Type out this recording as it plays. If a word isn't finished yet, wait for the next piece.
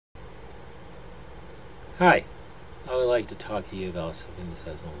Hi, I would like to talk to you about something that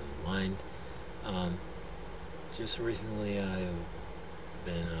says on my mind. Um, just recently, I've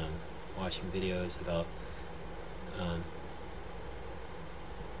been watching videos about um,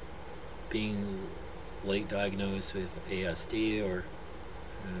 being late diagnosed with ASD or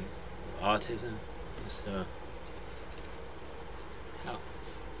autism. Just how,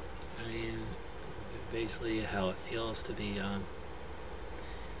 I mean, basically how it feels to be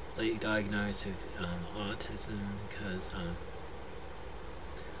late diagnosed with autism because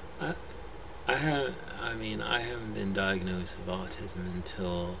I, I haven't been diagnosed with autism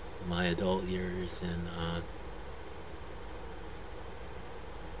until my adult years, and I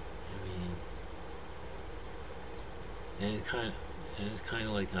mean, it's kind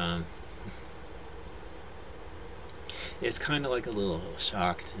of like it's kind of like a little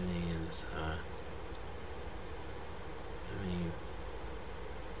shock to me, and it's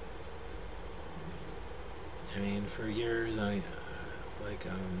I mean, for years like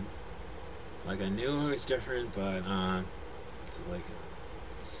like I knew it was different, but like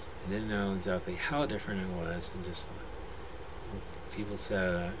I didn't know exactly how different it was, and just people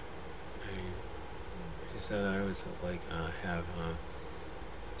said I was like have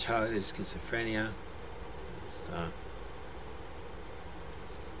childhood schizophrenia. Just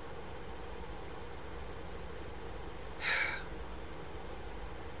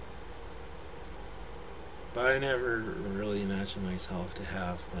but I never really imagined myself to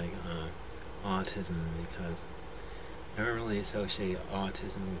have like autism, because I don't really associate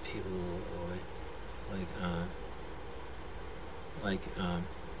autism with people like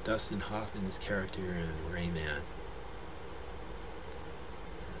Dustin Hoffman's character in Rain Man.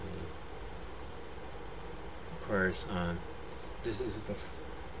 Of course, this is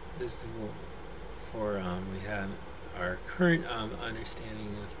this is before we had our current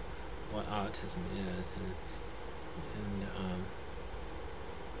understanding of what autism is, and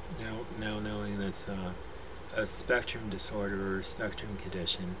now knowing that's a spectrum disorder or spectrum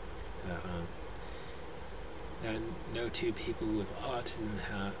condition, that no two people with autism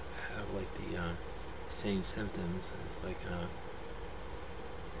have like the same symptoms. It's like uh,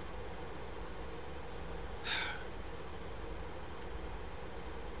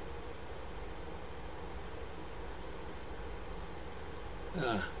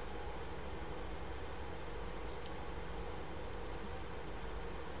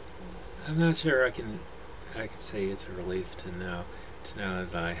 I'm not sure I can say it's a relief to know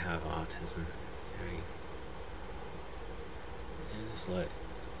that I have autism. I mean, and it's like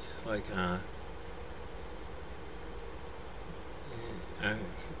I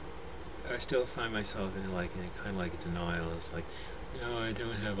I still find myself in kind of like a denial. It's like, no, I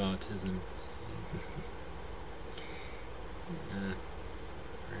don't have autism. uh,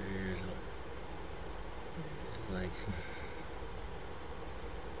 like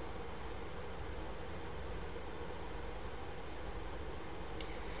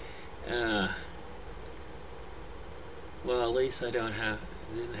uh, well, at least I didn't have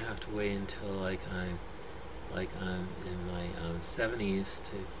to wait until I'm in my 70s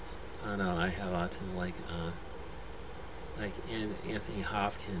to find out I have autism, like Anthony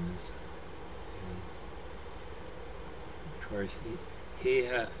Hopkins. I mean, of course, he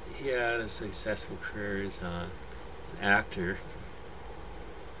had a successful career as an actor.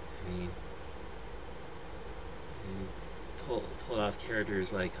 I mean, he pulled off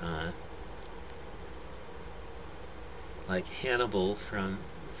characters like Hannibal from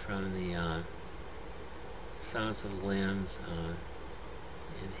the Silence of the Lambs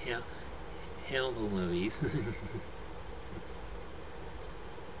in Hannibal movies.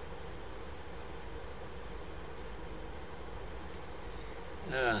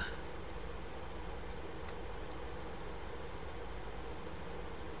 uh,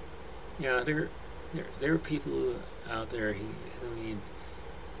 yeah, there are people out there who you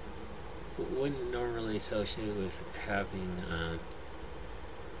wouldn't normally associate with having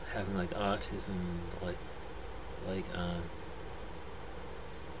like autism, like um,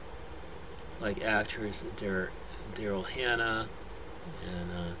 like actress Daryl Hannah,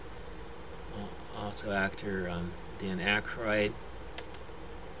 and also actor Dan Aykroyd,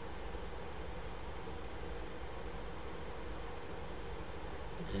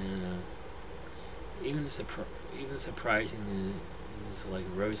 and even surprisingly, is like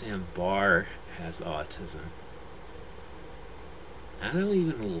Roseanne Barr has autism. I don't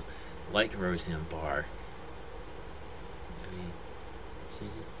even like Roseanne Barr. I mean, she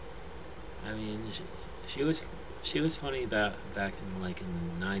I mean, she was funny back in like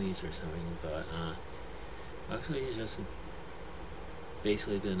in the '90s or something, but actually she's just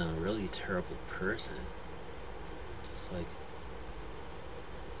basically been a really terrible person. It's like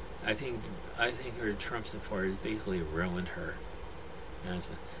I think her Trump support has basically ruined her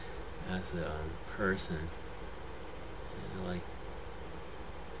as a person. You know, like,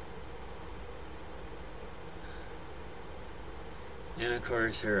 and of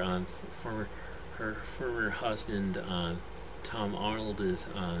course her former husband Tom Arnold is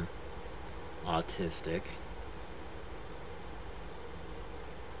autistic.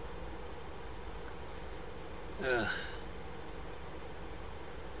 Uh,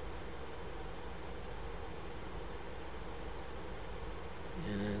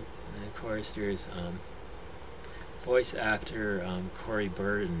 and of course there's voice actor Corey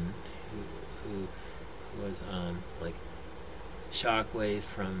Burton, who was like Shockwave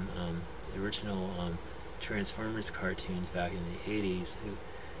from the original Transformers cartoons back in the 80s, who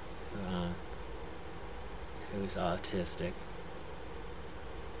was autistic.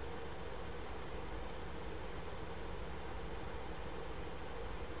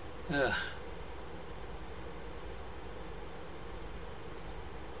 Uh,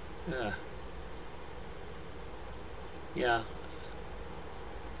 uh, yeah,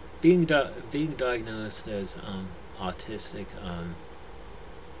 being diagnosed as autistic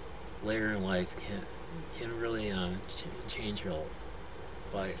later in life can really change your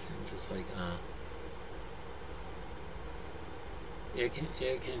life, and just like it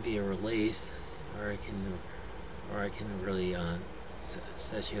can be a relief, or it can really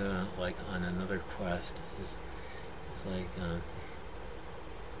set you like on another quest. It's like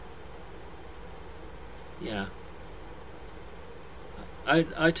yeah.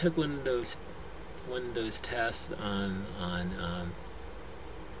 I took one of those tests on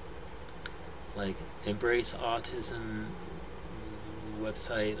like Embrace Autism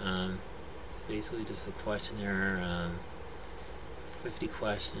website. Basically just a questionnaire, 50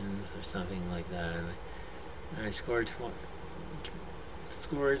 questions or something like that. And I scored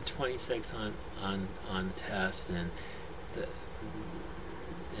 26 on the test, and the,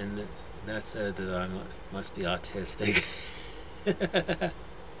 that said that I must be autistic.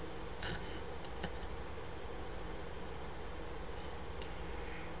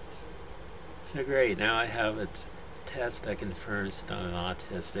 So great, now I have a test that confirms that I'm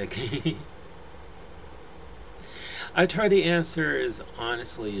autistic. I try to answer as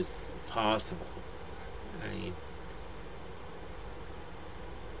honestly as possible. I mean,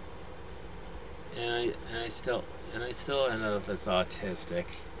 and I still end up as autistic.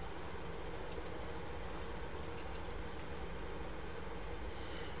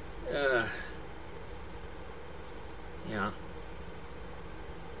 Yeah.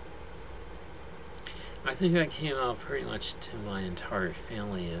 I think I came out pretty much to my entire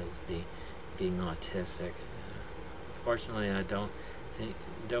family as being autistic. Fortunately, I don't think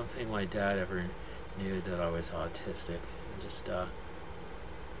my dad ever knew that I was autistic. Just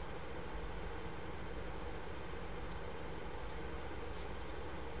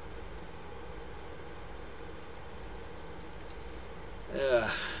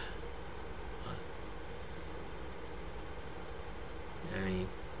I mean,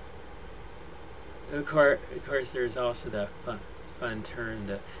 of course, there's also that fun term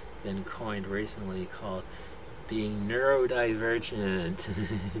that's been coined recently called being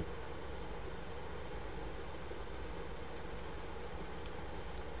neurodivergent.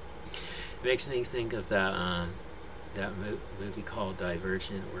 It makes me think of that movie called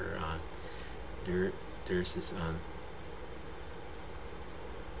Divergent, where there's this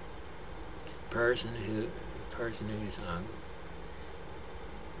person who's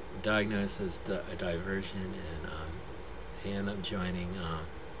diagnosed as divergent, and they end up joining a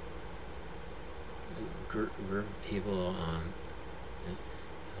group of people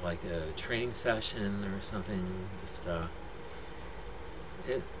like a training session or something. Just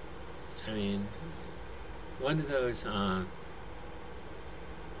it. I mean, one of those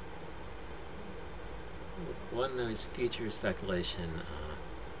future speculation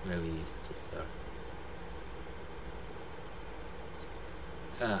movies. Just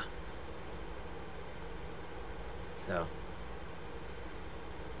so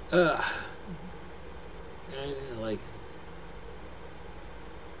and like,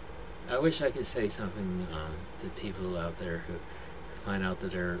 I wish I could say something to people out there who find out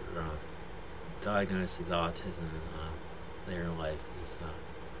that they're diagnosed as autism later in life. Just,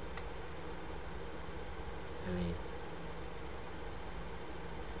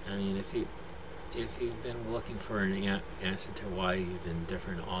 I mean, if you've been looking for an answer to why you've been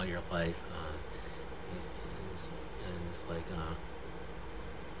different all your life, it's like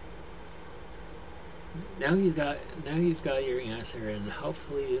now you've got your answer, and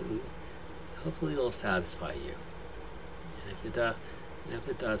hopefully it'll satisfy you. If it does, if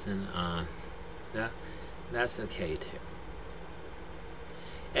it doesn't, that that's okay too.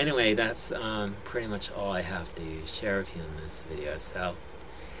 Anyway, that's pretty much all I have to share with you in this video. So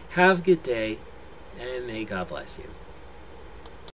have a good day, and may God bless you.